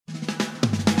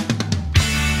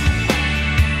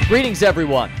Greetings,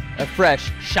 everyone. A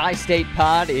fresh Chi State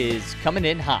pod is coming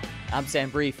in hot. I'm Sam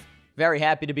Brief. Very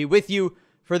happy to be with you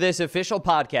for this official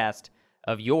podcast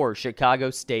of your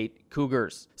Chicago State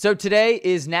Cougars. So today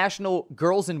is National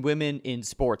Girls and Women in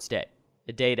Sports Day,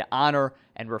 a day to honor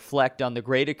and reflect on the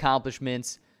great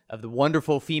accomplishments of the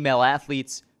wonderful female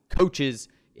athletes, coaches,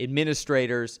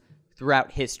 administrators throughout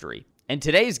history. And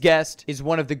today's guest is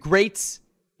one of the greats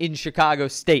in Chicago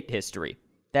State history.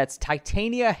 That's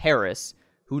Titania Harris,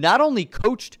 who not only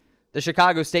coached the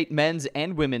Chicago State men's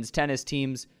and women's tennis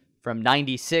teams from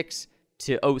 96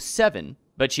 to 07,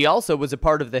 but she also was a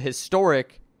part of the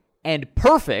historic and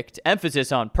perfect,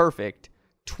 emphasis on perfect,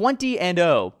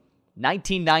 20-0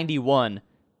 1991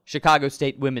 Chicago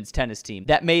State women's tennis team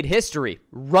that made history,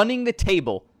 running the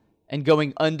table and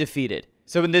going undefeated.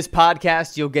 So in this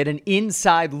podcast, you'll get an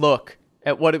inside look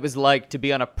at what it was like to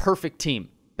be on a perfect team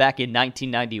back in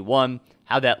 1991,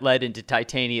 how that led into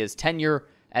Titania's tenure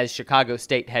as Chicago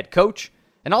State head coach,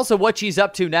 and also what she's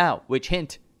up to now, which,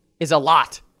 hint, is a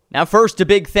lot. Now first, a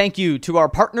big thank you to our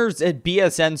partners at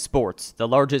BSN Sports, the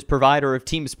largest provider of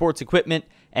team sports equipment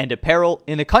and apparel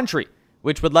in the country,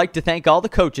 which would like to thank all the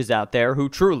coaches out there who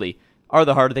truly are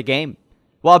the heart of the game.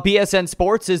 While BSN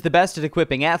Sports is the best at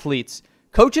equipping athletes,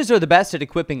 coaches are the best at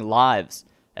equipping lives,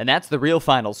 and that's the real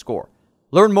final score.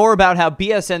 Learn more about how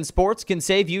BSN Sports can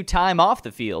save you time off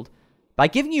the field by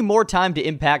giving you more time to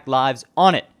impact lives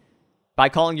on it, by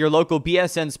calling your local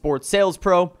BSN Sports sales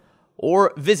pro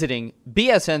or visiting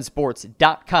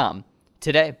bsnsports.com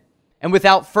today. And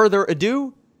without further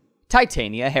ado,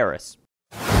 Titania Harris.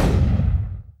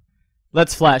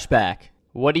 Let's flash back.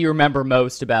 What do you remember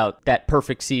most about that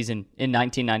perfect season in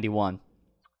 1991?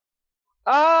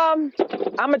 I'm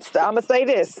gonna say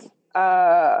this.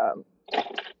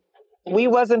 We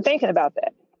wasn't thinking about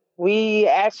that. We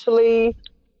actually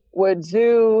would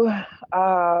go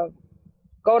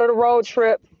to the road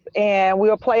trips and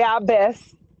we'll play our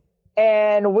best.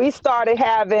 And we started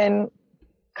having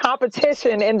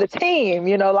competition in the team,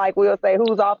 like we'll say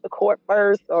who's off the court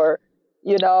first, or,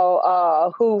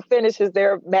 who finishes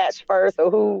their match first, or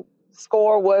who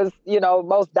score was,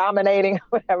 most dominating,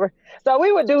 whatever. So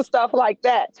we would do stuff like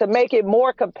that to make it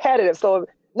more competitive. So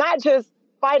not just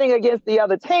fighting against the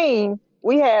other team,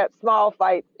 we had small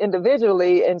fights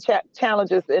individually and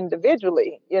challenges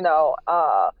individually,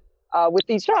 with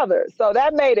each other. So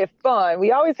that made it fun.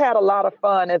 We always had a lot of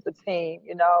fun as a team,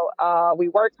 we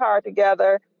worked hard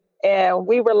together and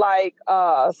we were like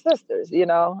sisters,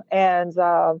 and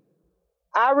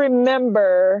I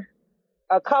remember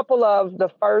a couple of the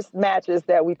first matches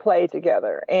that we played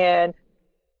together, and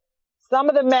some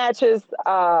of the matches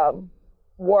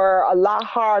were a lot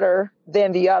harder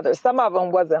than the others. Some of them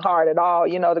wasn't hard at all.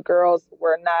 The girls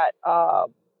were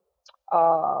not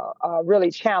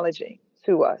really challenging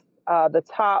to us. The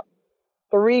top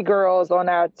 3 girls on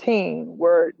our team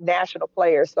were national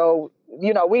players. So,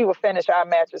 we would finish our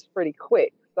matches pretty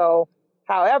quick. So,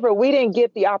 however, we didn't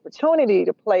get the opportunity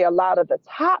to play a lot of the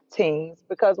top teams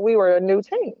because we were a new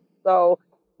team. So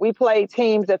we played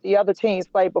teams that the other teams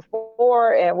played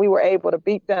before, and we were able to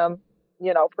beat them,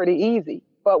 pretty easy.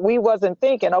 But we wasn't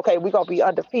thinking, okay, we're going to be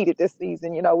undefeated this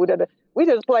season. We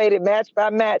just played it match by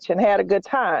match and had a good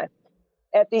time.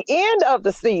 At the end of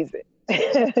the season,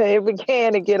 it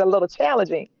began to get a little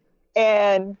challenging.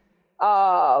 And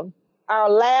our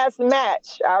last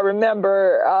match, I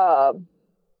remember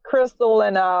Crystal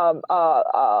and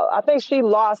I think she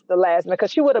lost the last match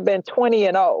because she would have been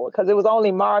 20-0 because it was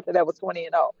only Martha that was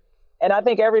 20-0. And I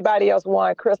think everybody else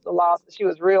won. Crystal lost. She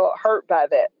was real hurt by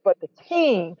that. But the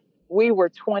team, we were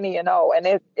 20-0. And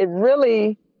it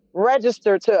really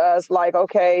registered to us like,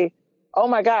 okay, oh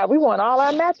my God, we won all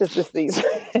our matches this season.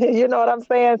 You know what I'm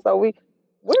saying? So we're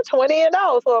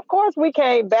 20-0. So of course we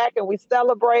came back and we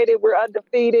celebrated. We're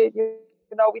undefeated.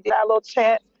 We did our little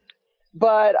chant.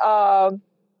 But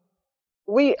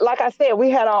like I said, we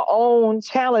had our own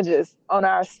challenges on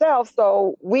ourselves.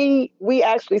 So we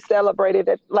actually celebrated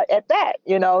it at that,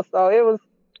 So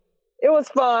it was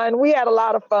fun. We had a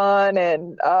lot of fun,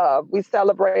 and we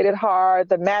celebrated hard.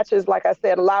 The matches, like I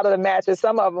said, a lot of the matches,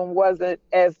 some of them wasn't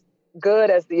as good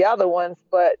as the other ones,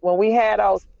 but when we had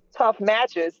those tough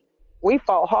matches, we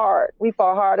fought hard. We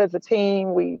fought hard as a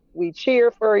team. We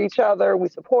cheered for each other. We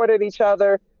supported each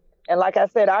other. And like I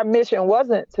said, our mission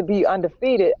wasn't to be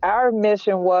undefeated. Our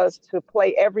mission was to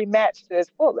play every match to its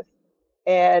fullest.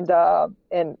 And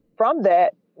from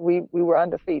that, we were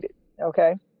undefeated.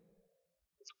 Okay.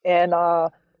 And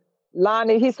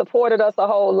Lonnie, he supported us a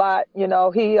whole lot.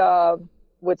 He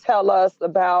would tell us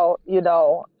about,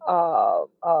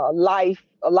 life,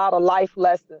 a lot of life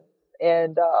lessons,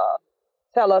 and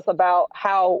tell us about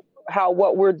how how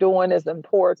what we're doing is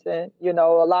important. You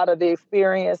know, a lot of the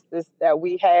experiences that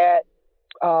we had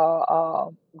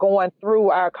going through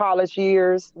our college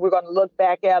years, we're going to look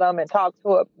back at them and talk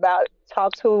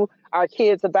to our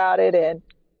kids about it, and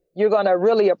you're going to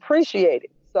really appreciate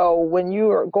it. So when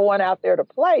you are going out there to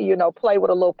play, you know, play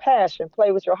with a little passion,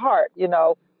 play with your heart, you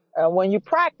know. When you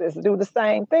practice, do the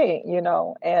same thing, you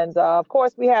know. And of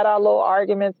course, we had our little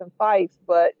arguments and fights,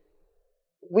 but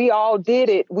we all did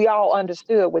it. We all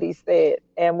understood what he said,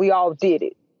 and we all did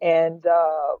it. And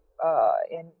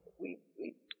we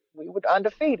were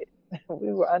undefeated.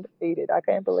 We were undefeated. I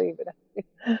can't believe it.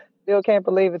 Still can't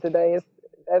believe it today.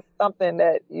 That's something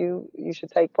that you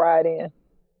should take pride in,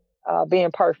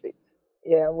 being perfect.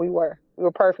 Yeah, we were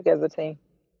perfect as a team.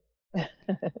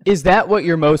 Is that what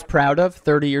you're most proud of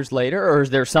 30 years later, or is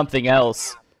there something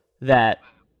else that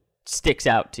sticks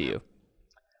out to you?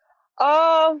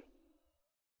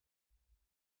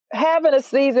 Having a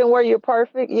season where you're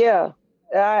perfect, yeah.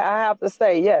 I have to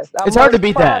say yes. It's hard to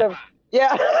beat that.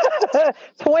 Yeah.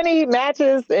 20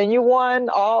 matches and you won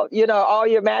all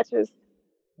your matches.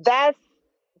 That's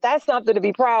something to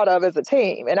be proud of as a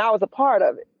team, and I was a part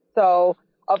of it. So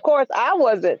of course, I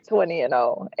wasn't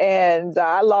 20-0, and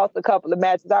I lost a couple of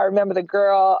matches. I remember the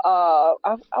girl, I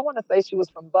want to say she was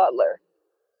from Butler.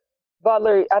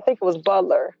 I think it was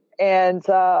Butler. And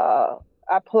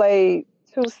I played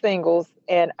 2 singles,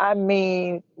 and I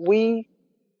mean, we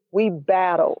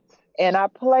battled. And I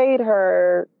played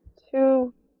her I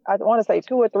want to say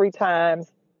 2 or 3 times,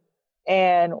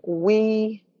 and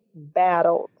we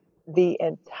battled the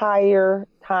entire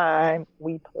time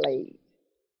we played.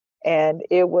 And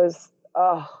it was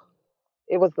the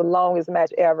longest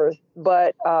match ever.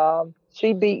 But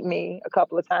she beat me a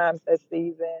couple of times that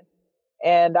season.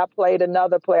 And I played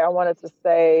another player. I wanted to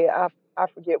say, I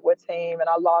forget what team, and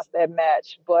I lost that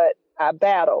match. But I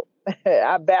battled.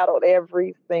 I battled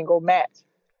every single match.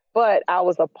 But I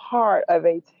was a part of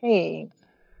a team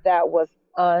that was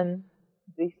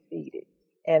undefeated.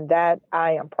 And that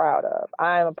I am proud of.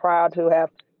 I am proud to have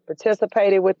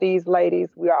participated with these ladies.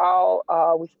 We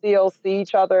still see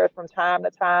each other from time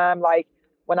to time. Like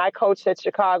when I coached at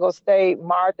Chicago State,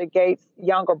 Martha Gates'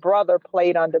 younger brother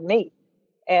played under me.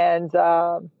 And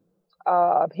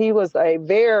he was a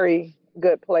very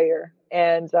good player.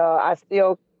 And I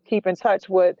still keep in touch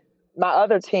with my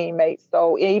other teammates.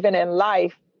 So even in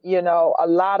life, you know, a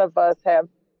lot of us have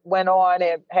went on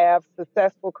and have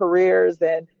successful careers,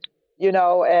 and you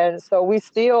know, and so we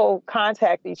still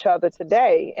contact each other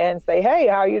today and say, hey,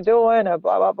 how you doing? Or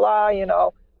blah, blah, blah, you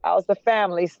know, how's the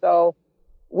family? So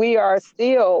we are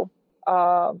still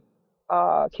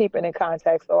keeping in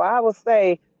contact. So I will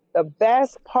say the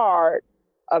best part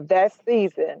of that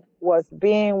season was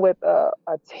being with a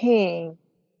team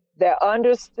that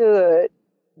understood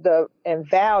and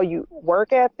valued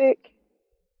work ethic.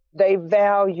 They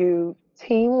valued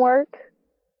teamwork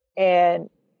and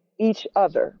each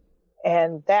other.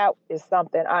 And that is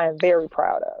something I am very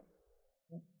proud of.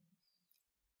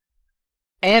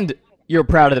 And you're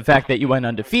proud of the fact that you went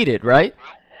undefeated, right?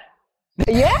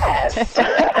 Yes.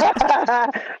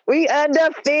 We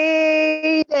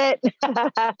undefeated.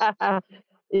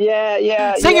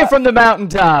 Yeah. Sing it from the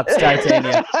mountaintops,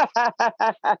 Titania.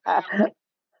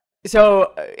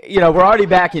 So, you know, we're already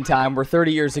back in time. We're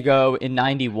 30 years ago in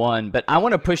 91, but I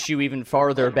want to push you even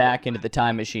farther back into the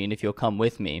time machine if you'll come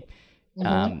with me.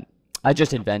 Mm-hmm. I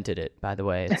just invented it, by the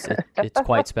way. It's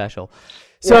quite special.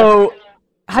 So,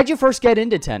 how'd you first get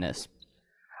into tennis?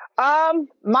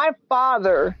 My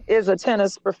father is a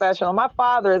tennis professional. My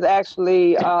father is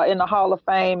actually in the Hall of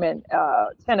Fame in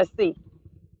Tennessee.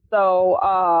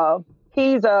 So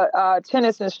he's a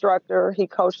tennis instructor. He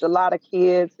coached a lot of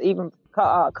kids, even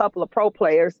a couple of pro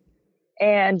players.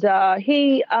 And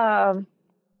he has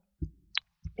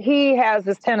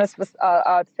this tennis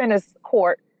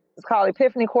court. It's called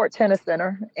Epiphany Court Tennis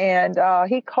Center. And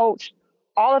he coached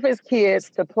all of his kids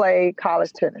to play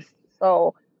college tennis.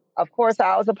 So, of course,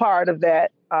 I was a part of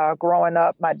that growing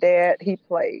up. My dad, he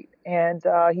played, and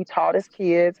he taught his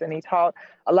kids, and he taught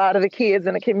a lot of the kids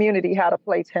in the community how to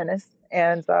play tennis.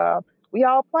 And we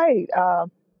all played.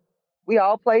 We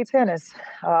all played tennis.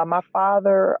 My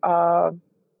father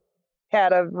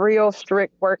had a real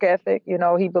strict work ethic. You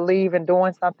know, he believed in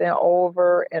doing something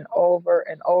over and over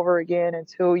and over again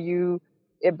until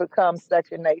it becomes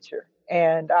second nature.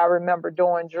 And I remember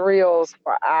doing drills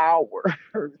for hours.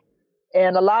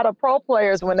 And a lot of pro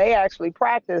players, when they actually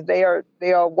practice,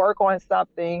 they'll work on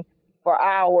something for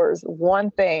hours,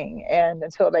 one thing, and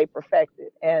until they perfect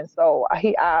it. And so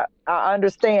I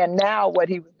understand now what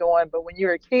he was doing, but when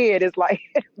you're a kid, it's like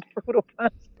brutal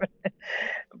punishment.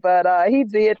 but he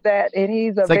did that, and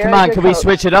he's a It's like, very come on, good can we coach.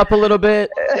 switch it up a little bit?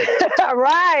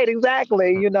 Right,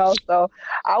 exactly. So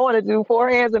I want to do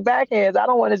forehands and backhands. I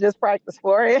don't want to just practice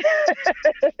forehand.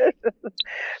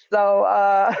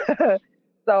 So,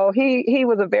 so he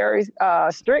was a very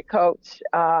strict coach.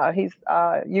 He's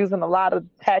using a lot of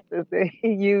tactics that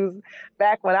he used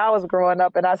back when I was growing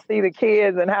up, and I see the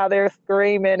kids and how they're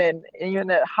screaming, and you're in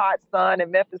the hot sun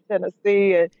in Memphis,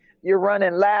 Tennessee, and you're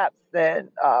running laps and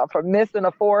for missing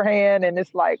a forehand, and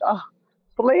it's like, oh,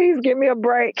 please give me a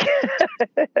break.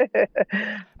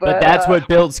 But that's what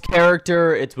builds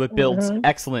character. It's what builds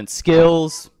excellent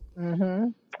skills.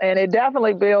 And it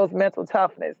definitely builds mental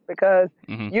toughness because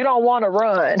you don't want to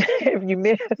run if you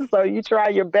miss. So you try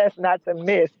your best not to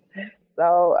miss.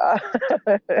 So,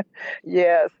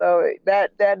 yeah, so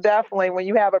that definitely, when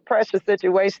you have a pressure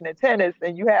situation in tennis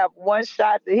and you have one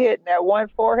shot to hit and that one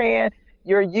forehand,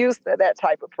 you're used to that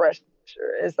type of pressure.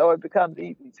 And so it becomes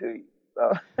easy to you.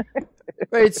 So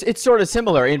It's sort of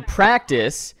similar. In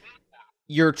practice,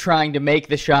 you're trying to make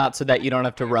the shot so that you don't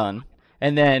have to run.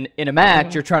 And then in a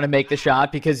match, you're trying to make the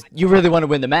shot because you really want to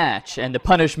win the match. And the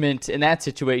punishment in that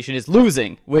situation is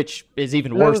losing, which is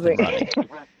even worse than running.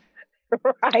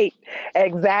 Right,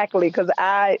 exactly. Because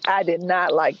I did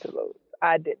not like to lose.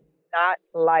 I did not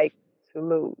like to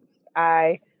lose.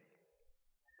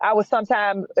 I was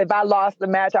sometimes, if I lost the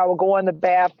match, I would go in the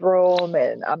bathroom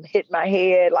and I'm hitting my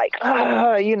head like,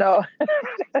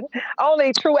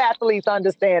 Only true athletes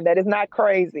understand that. It's not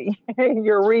crazy.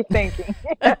 You're rethinking.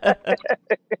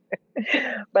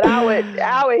 But I would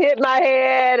hit my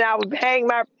head. And I would hang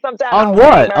sometimes. On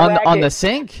what? On the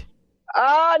sink? No,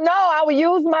 I would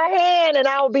use my hand and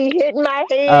I would be hitting my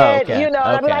head, okay. and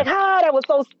I'd be like, that was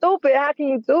so stupid. How can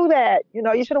you do that?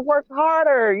 You should have worked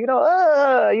harder, you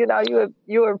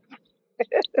were,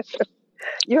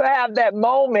 you have that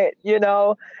moment,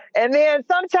 and then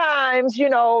sometimes,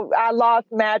 I lost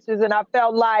matches and I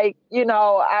felt like,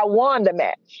 I won the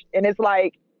match and it's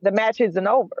like the match isn't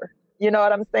over. You know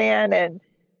what I'm saying? And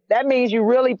that means you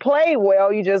really played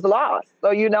well, you just lost.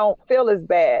 So you don't feel as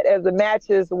bad as the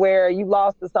matches where you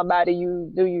lost to somebody you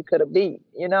knew you could have beat,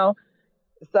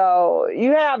 So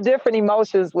you have different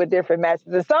emotions with different matches.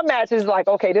 And some matches like,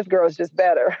 okay, this girl's just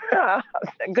better.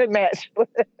 Good match.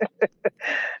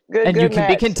 And you can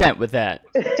match. be content with that.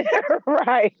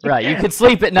 Right. Right. You can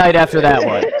sleep at night after that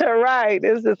one. Right.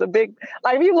 It's just a big,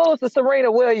 like if you lose to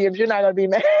Serena Williams, you're not going to be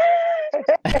mad.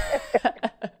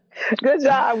 Good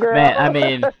job, girl. Man, I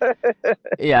mean,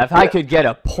 yeah, if I could get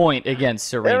a point against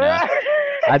Serena,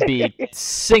 I'd be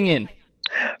singing.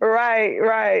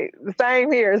 Right.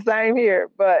 Same here.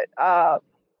 But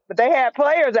they had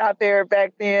players out there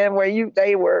back then where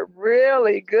they were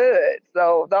really good.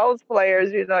 So those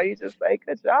players, you just say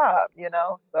good job,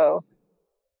 So,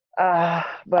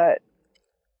 but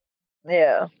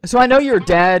yeah. So I know your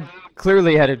dad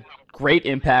clearly had a great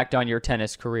impact on your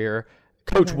tennis career.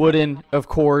 Coach Wooden, of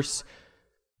course.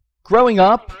 Growing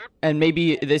up, and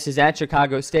maybe this is at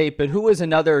Chicago State, but who was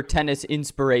another tennis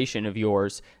inspiration of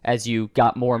yours as you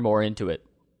got more and more into it?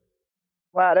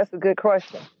 Wow, that's a good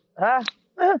question. I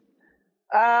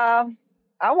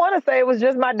want to say it was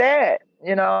just my dad.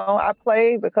 I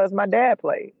played because my dad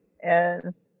played.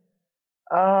 And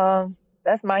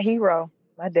that's my hero,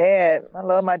 my dad. I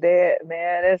love my dad,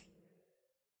 man.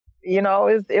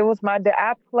 It was my dad.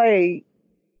 I played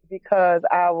because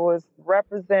I was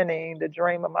representing the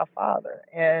dream of my father.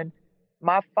 And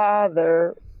my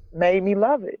father made me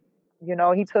love it.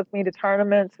 He took me to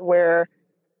tournaments where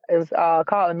it was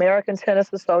called American Tennis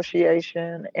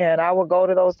Association. And I would go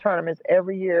to those tournaments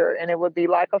every year and it would be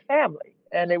like a family.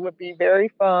 And it would be very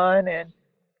fun. And,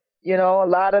 a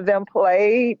lot of them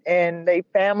played and their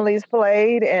families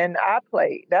played and I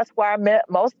played. That's where I met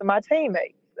most of my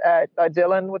teammates.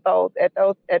 Dealing with those at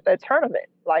the tournament.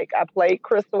 Like I played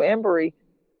Crystal Embry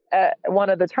at one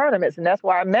of the tournaments, and that's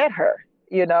where I met her.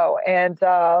 And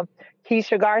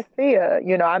Keisha Garcia,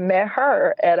 I met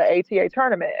her at an ATA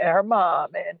tournament, and her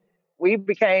mom, and we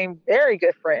became very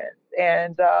good friends.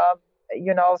 And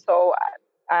so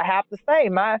I have to say,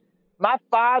 my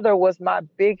father was my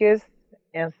biggest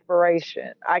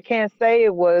inspiration. I can't say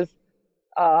it was.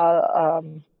 I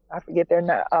forget their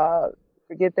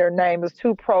name. It was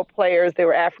two pro players. They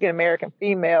were African American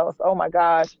females. Oh my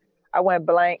gosh, I went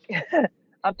blank.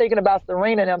 I'm thinking about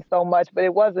Serena and them so much, but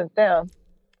it wasn't them.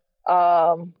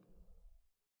 Oh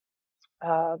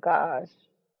gosh,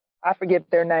 I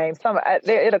forget their name.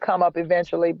 It'll come up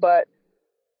eventually. But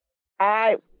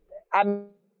I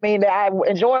mean, I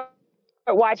enjoyed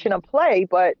watching them play.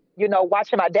 But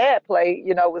watching my dad play,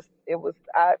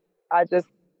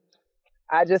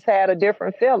 I just had a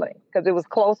different feeling because it was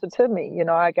closer to me. You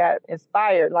know, I got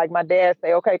inspired. Like my dad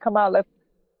say, okay, come on, let's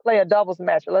play a doubles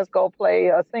match or let's go play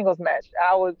a singles match.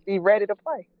 I would be ready to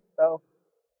play. So,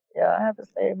 yeah, I have to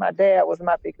say my dad was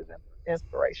my biggest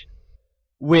inspiration.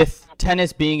 With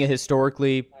tennis being a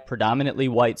historically predominantly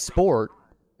white sport,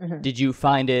 did you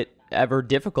find it ever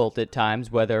difficult at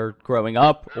times, whether growing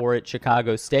up or at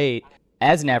Chicago State,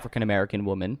 as an African-American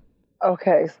woman?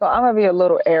 Okay, so I'm going to be a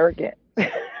little arrogant.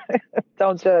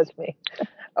 Don't judge me.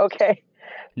 Okay.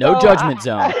 No judgment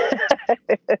zone.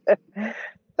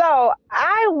 So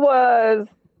I was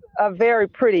a very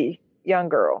pretty young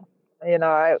girl. You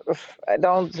know, I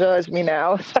don't judge me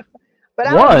now. But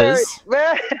I was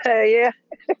very, yeah.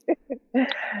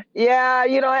 Yeah,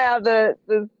 you don't have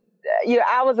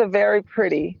I was a very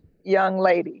pretty young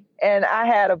lady, and I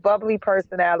had a bubbly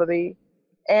personality.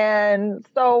 And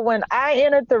so when I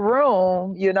entered the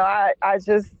room, you know, I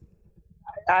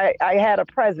had a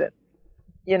presence,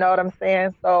 you know what I'm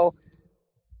saying? So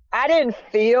I didn't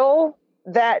feel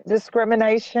that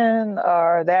discrimination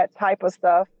or that type of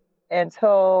stuff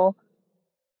until,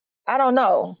 I don't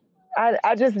know,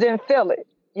 I just didn't feel it.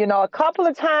 You know, a couple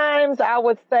of times I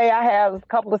would say I have a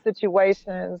couple of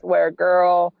situations where a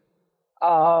girl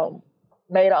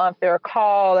made an unfair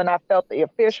call and I felt the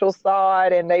officials saw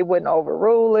it and they wouldn't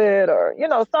overrule it or, you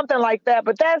know, something like that.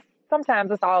 But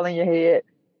sometimes it's all in your head.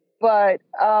 But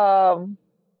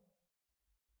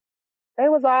they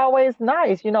was always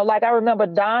nice. You know, like I remember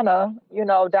Donna, you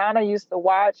know, Donna used to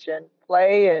watch and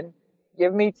play and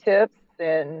give me tips,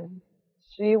 and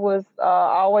she was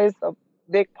always a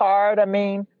big part. I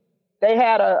mean, they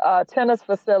had a tennis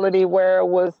facility where it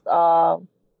was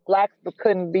blacks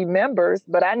couldn't be members,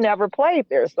 but I never played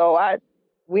there. So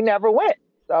we never went.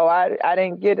 So I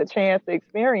didn't get a chance to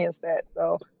experience that.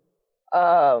 So,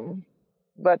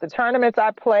 but the tournaments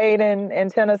I played in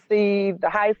Tennessee, the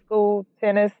high school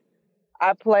tennis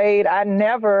I played,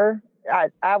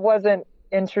 I wasn't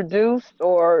introduced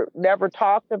or never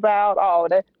talked about, oh,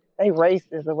 they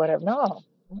racist or whatever. No.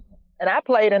 And I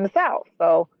played in the South.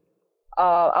 So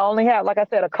I only have, like I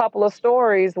said, a couple of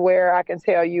stories where I can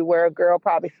tell you where a girl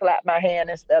probably slapped my hand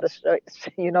instead of,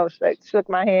 shook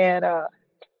my hand,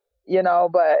 you know,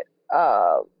 but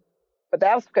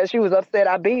that was because she was upset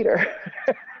I beat her.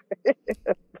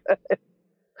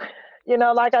 You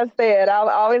know, like I said, I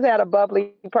always had a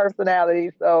bubbly personality,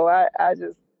 so I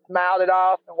just smiled it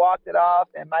off and walked it off.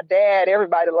 And my dad,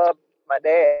 everybody loved my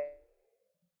dad.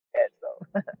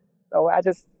 So I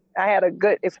had a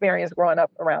good experience growing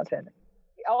up around tennis.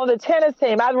 On the tennis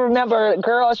team, I remember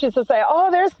girls used to say,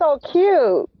 "Oh, they're so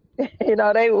cute." You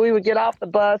know, we would get off the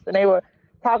bus and they would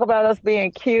talk about us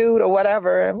being cute or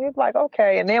whatever, and we'd be like,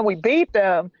 "Okay," and then we beat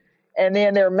them, and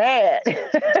then they're mad,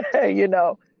 you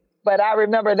know. But I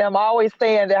remember them always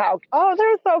saying that oh,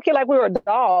 they're so cute, like we were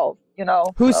dolls, you know.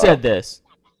 Who said this?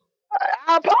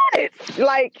 Our opponents,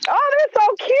 like, oh, they're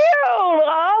so cute.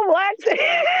 Oh, what?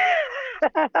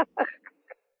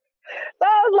 So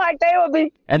I was like, they would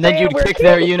be. And then you'd kick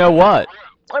their, you know what?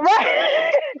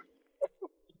 Right.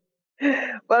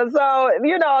 But so,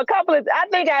 you know, I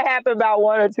think I happened about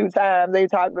 1 or 2 times. They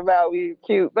talked about we were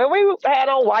cute, but we had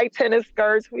on white tennis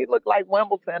skirts. We looked like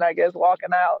Wimbledon, I guess,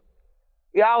 walking out.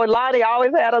 Lottie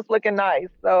always had us looking nice.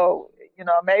 So, you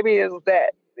know, maybe it was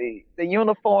that, the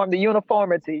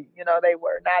uniformity, you know, they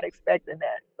were not expecting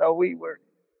that. So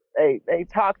they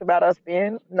talked about us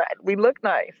we look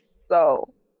nice.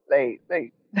 So they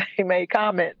made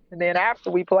comments. And then after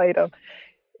we played them,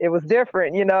 it was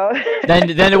different, you know. Then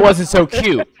it wasn't so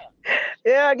cute.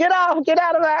 Yeah, get out of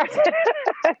there.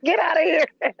 Get out of here.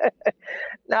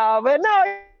 No, but no,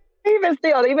 even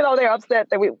though they're upset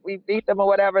that we beat them or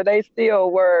whatever, they still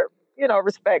were, you know,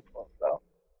 respectful. So,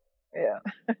 yeah.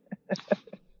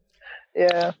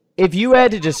 Yeah. If you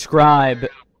had to describe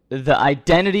the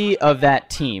identity of that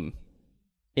team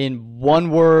in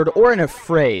one word or in a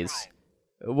phrase,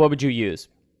 what would you use?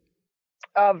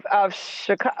 Of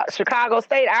Chicago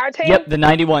State, our team? Yep, the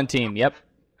 91 team, yep.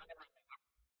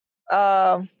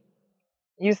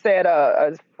 You said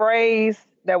a phrase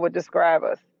that would describe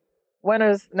us.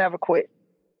 Winners never quit.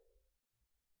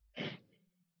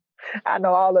 I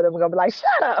know all of them are going to be like,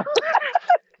 shut up.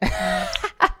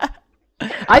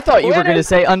 I thought you were going to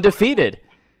say undefeated.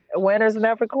 Winners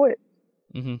never quit.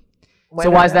 Mm-hmm. So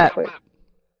why is that? Quit.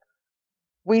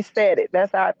 We said it.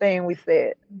 That's our thing. We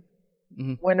said.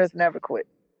 Mm-hmm. Winners never quit.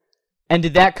 And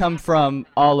did that come from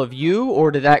all of you, or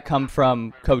did that come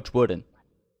from Coach Wooden?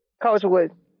 Coach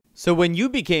Wooden. So when you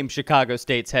became Chicago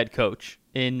State's head coach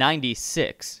in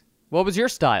 '96, what was your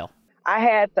style? I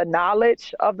had the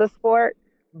knowledge of the sport,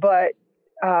 but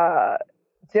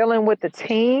dealing with the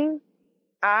team,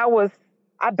 I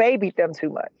babied them too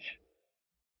much.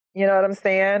 You know what I'm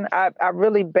saying? I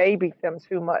really babied them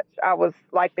too much. I was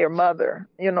like their mother,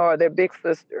 or their big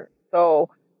sister. So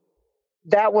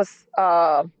that was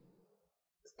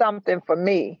something for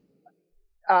me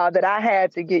that I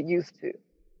had to get used to.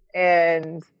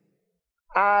 And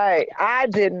I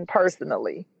didn't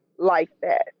personally like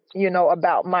that,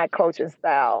 about my coaching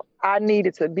style. I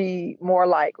needed to be more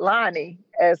like Lonnie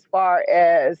as far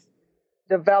as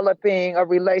developing a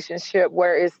relationship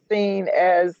where it's seen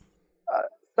as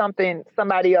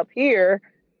somebody up here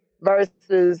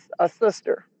versus a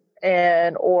sister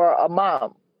or a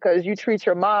mom. Because you treat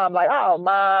your mom like, oh,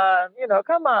 mom,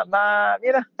 come on, mom,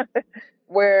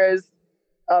 Whereas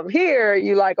up here,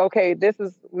 you like, okay,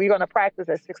 we're going to practice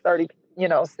at 6:30,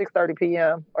 6:30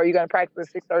 p.m. or you're going to practice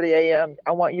at 6:30 a.m.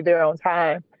 I want you there on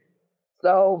time.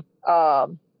 So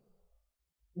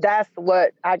that's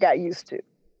what I got used to.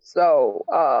 So,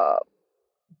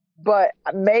 but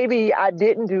maybe I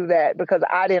didn't do that because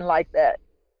I didn't like that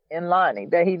in Lonnie,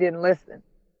 that he didn't listen.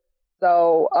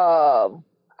 So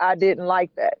I didn't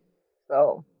like that.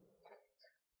 So,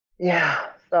 yeah.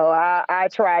 So I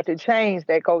tried to change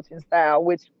that coaching style,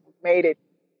 which made it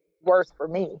worse for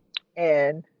me.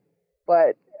 And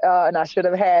I should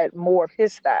have had more of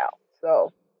his style.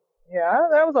 So, yeah,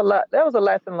 that was a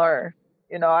lesson learned.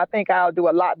 I think I'll do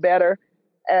a lot better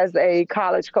as a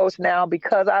college coach now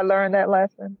because I learned that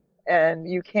lesson. And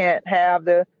you can't have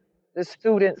the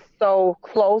students so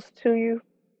close to you,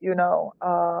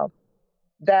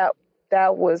 that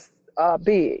was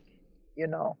big,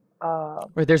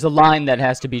 Right, there's a line that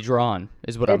has to be drawn,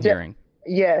 is what I'm hearing.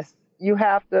 Yes, you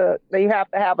have to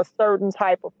have a certain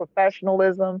type of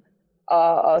professionalism,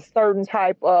 a certain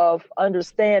type of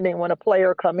understanding when a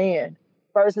player come in.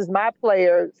 Versus my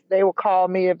players, they will call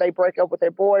me if they break up with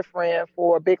their boyfriend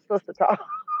for big sister talk.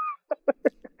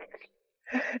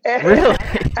 Really?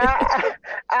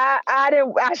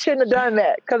 I shouldn't have done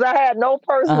that because I had no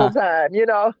personal time,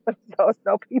 so it's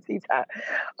no PT time.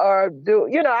 I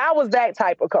was that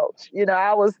type of coach.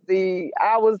 I was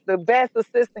the best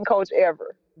assistant coach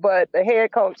ever, but the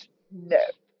head coach, no.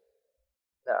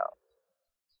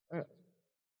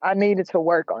 I needed to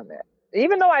work on that.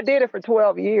 Even though I did it for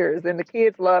 12 years and the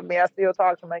kids love me, I still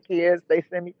talk to my kids. They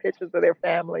send me pictures of their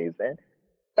families and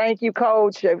thank you,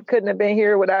 coach. I couldn't have been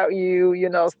here without you,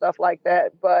 stuff like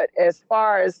that. But as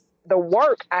far as the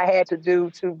work I had to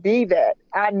do to be that,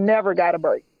 I never got a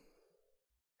break.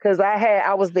 Because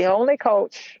I was the only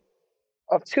coach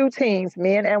of 2 teams,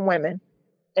 men and women.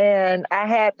 And I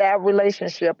had that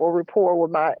relationship or rapport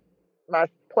with my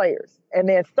players. And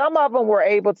then some of them were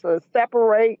able to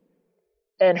separate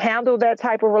and handle that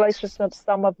type of relationship.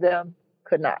 Some of them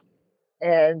could not.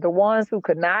 And the ones who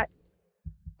could not,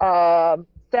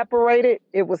 separated,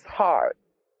 it was hard.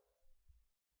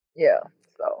 Yeah.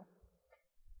 So,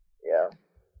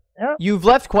 yeah. You've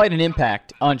left quite an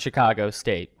impact on Chicago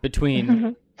State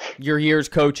between your years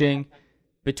coaching,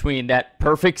 between that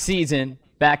perfect season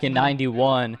back in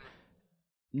 91,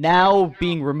 now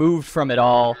being removed from it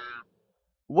all.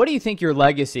 What do you think your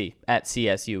legacy at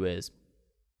CSU is?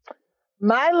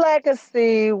 My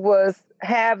legacy was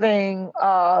having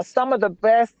some of the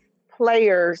best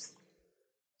players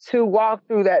to walk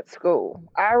through that school.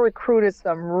 I recruited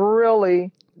some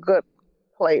really good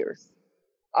players.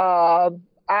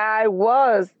 I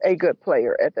was a good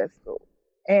player at that school,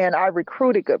 and I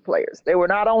recruited good players. They were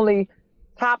not only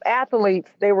top athletes,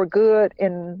 they were good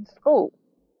in school.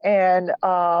 And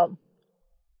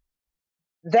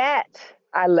that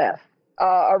I left.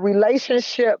 A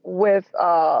relationship with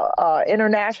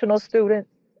international students.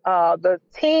 The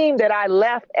team that I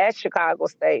left at Chicago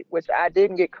State, which I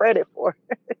didn't get credit for,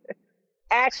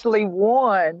 actually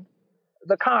won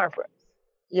the conference,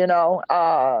 when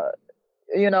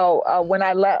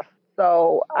I left.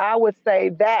 So I would say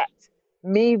that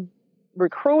me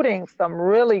recruiting some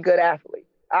really good athletes.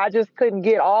 I just couldn't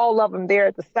get all of them there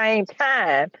at the same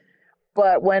time.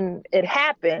 But when it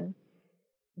happened,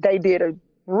 they did a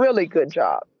really good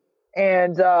job.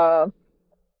 And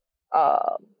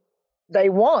they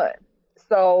won.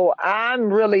 So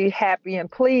I'm really happy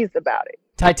and pleased about it.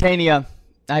 Titania,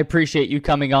 I appreciate you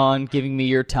coming on, giving me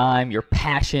your time, your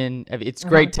passion. It's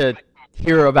great to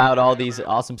hear about all these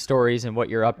awesome stories and what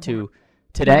you're up to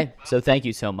today. So thank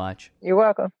you so much. You're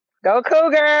welcome. Go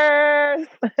Cougars!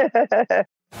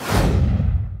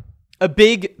 A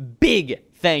big, big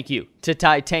thank you to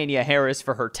Titania Harris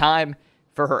for her time,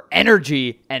 for her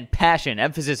energy and passion.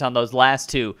 Emphasis on those last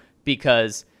two,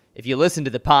 because if you listen to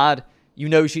the pod, you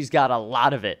know she's got a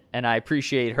lot of it, and I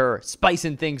appreciate her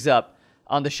spicing things up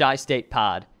on the Chi State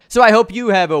pod. So I hope you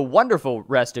have a wonderful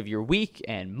rest of your week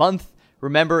and month,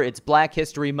 Remember, it's Black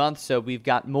History Month, so we've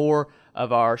got more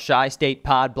of our Chi State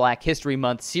Pod Black History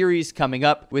Month series coming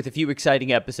up with a few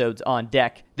exciting episodes on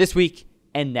deck this week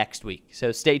and next week.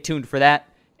 So stay tuned for that.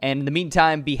 And in the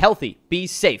meantime, be healthy, be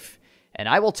safe, and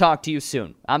I will talk to you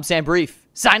soon. I'm Sam Brief,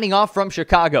 signing off from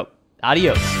Chicago.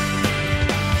 Adios.